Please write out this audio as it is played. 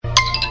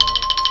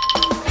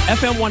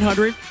FM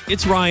 100,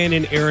 it's Ryan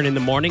and Aaron in the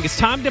morning. It's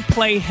time to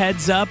play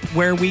Heads Up,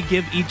 where we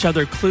give each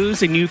other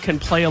clues and you can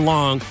play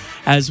along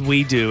as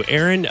we do.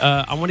 Aaron,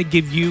 I want to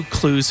give you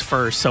clues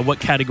first. So what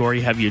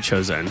category have you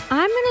chosen?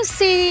 I'm going to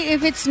see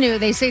if it's new.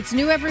 They say it's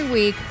new every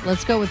week.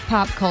 Let's go with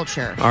pop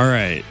culture. All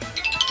right.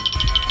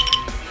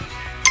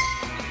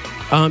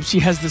 She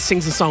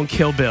sings the song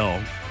Kill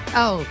Bill.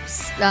 Oh,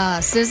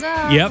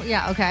 SZA? Yep.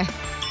 Yeah, okay.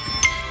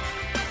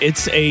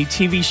 It's a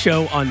TV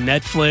show on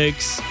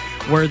Netflix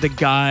where the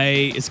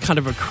guy is kind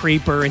of a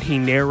creeper and he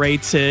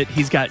narrates it.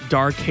 He's got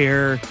dark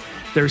hair.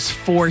 There's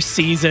 4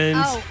 seasons.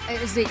 Oh,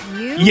 is it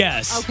you?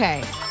 Yes.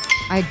 Okay.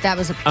 That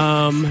was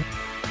a...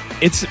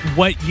 It's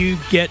what you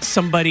get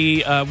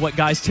somebody, what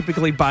guys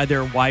typically buy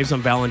their wives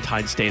on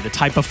Valentine's Day, the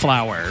type of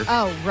flower.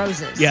 Oh,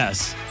 roses.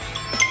 Yes.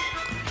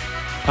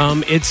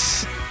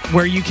 It's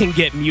where you can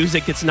get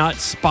music. It's not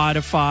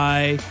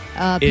Spotify.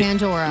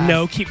 Pandora.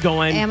 No, keep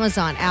going.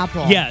 Amazon,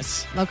 Apple.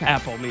 Yes. Okay.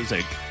 Apple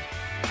Music.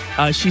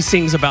 She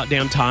sings About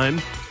Damn Time.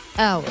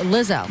 Oh,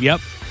 Lizzo. Yep.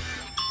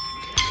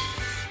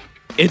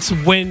 It's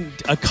when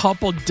a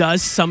couple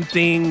does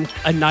something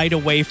a night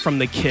away from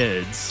the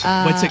kids.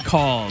 What's it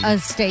called? A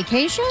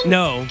staycation?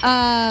 No.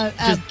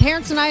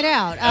 Parents' night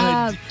out.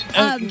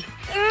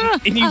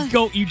 And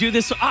you do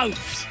this.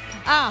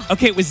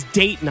 Okay, it was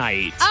date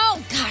night.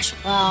 Oh, gosh.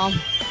 Well,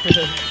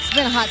 it's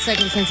been a hot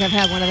second since I've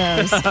had one of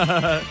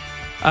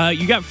those.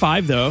 You got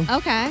 5, though.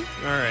 Okay.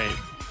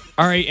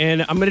 All right,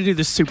 and I'm going to do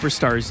the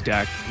Superstars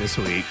deck this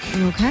week.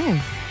 Okay.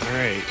 All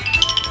right.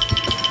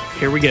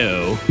 Here we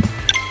go.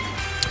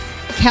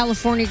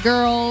 California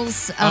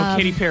Girls.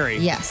 Katy Perry.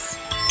 Yes.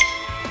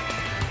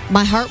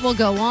 My Heart Will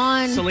Go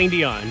On. Celine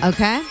Dion.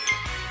 Okay.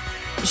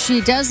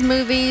 She does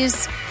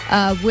movies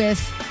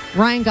with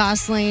Ryan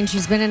Gosling.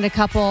 She's been in a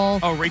couple.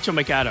 Oh, Rachel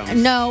McAdams.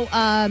 No.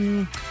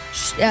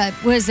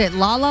 Was it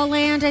La La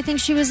Land? I think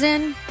she was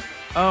in.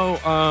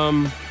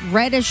 Oh,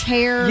 reddish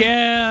hair.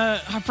 Yeah,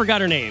 I forgot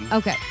her name.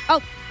 Okay.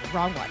 Oh,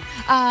 wrong one.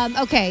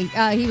 Okay.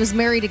 He was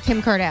married to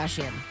Kim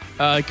Kardashian.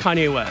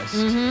 Kanye West.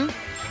 Mm-hmm.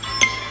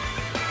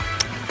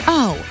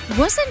 Oh,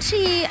 wasn't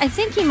he? I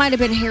think he might have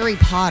been Harry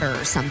Potter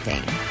or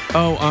something.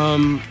 Oh,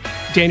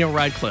 Daniel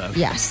Radcliffe.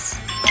 Yes.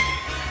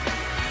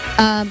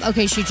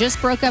 Okay, she just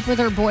broke up with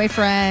her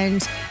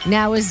boyfriend.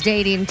 Now is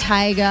dating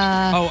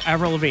Tyga. Oh,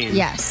 Avril Lavigne.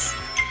 Yes.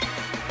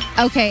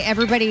 Okay,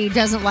 everybody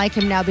doesn't like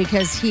him now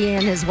because he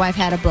and his wife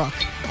had a book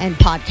and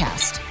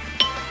podcast.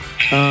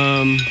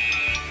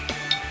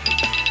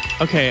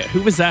 Okay,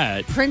 who was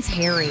that? Prince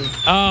Harry.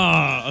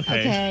 Oh,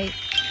 okay. Okay.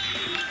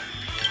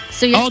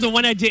 So the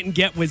one I didn't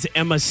get was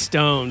Emma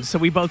Stone, so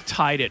we both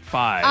tied at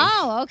 5.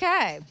 Oh,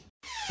 okay.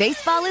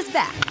 Baseball is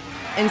back,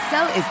 and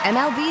so is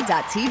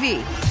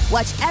MLB.tv.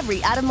 Watch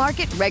every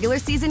out-of-market regular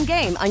season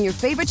game on your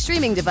favorite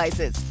streaming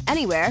devices,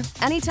 anywhere,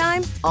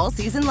 anytime, all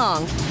season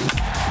long.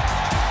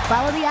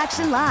 Follow the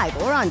action live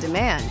or on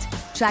demand.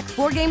 Track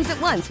 4 games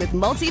at once with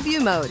multi-view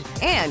mode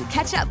and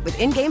catch up with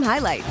in-game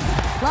highlights.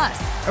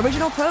 Plus,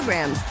 original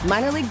programs,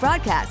 minor league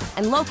broadcasts,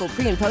 and local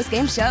pre- and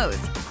post-game shows.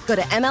 Go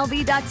to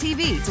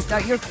MLB.tv to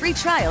start your free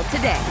trial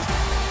today.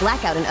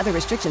 Blackout and other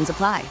restrictions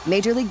apply.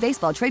 Major League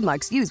Baseball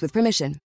trademarks used with permission.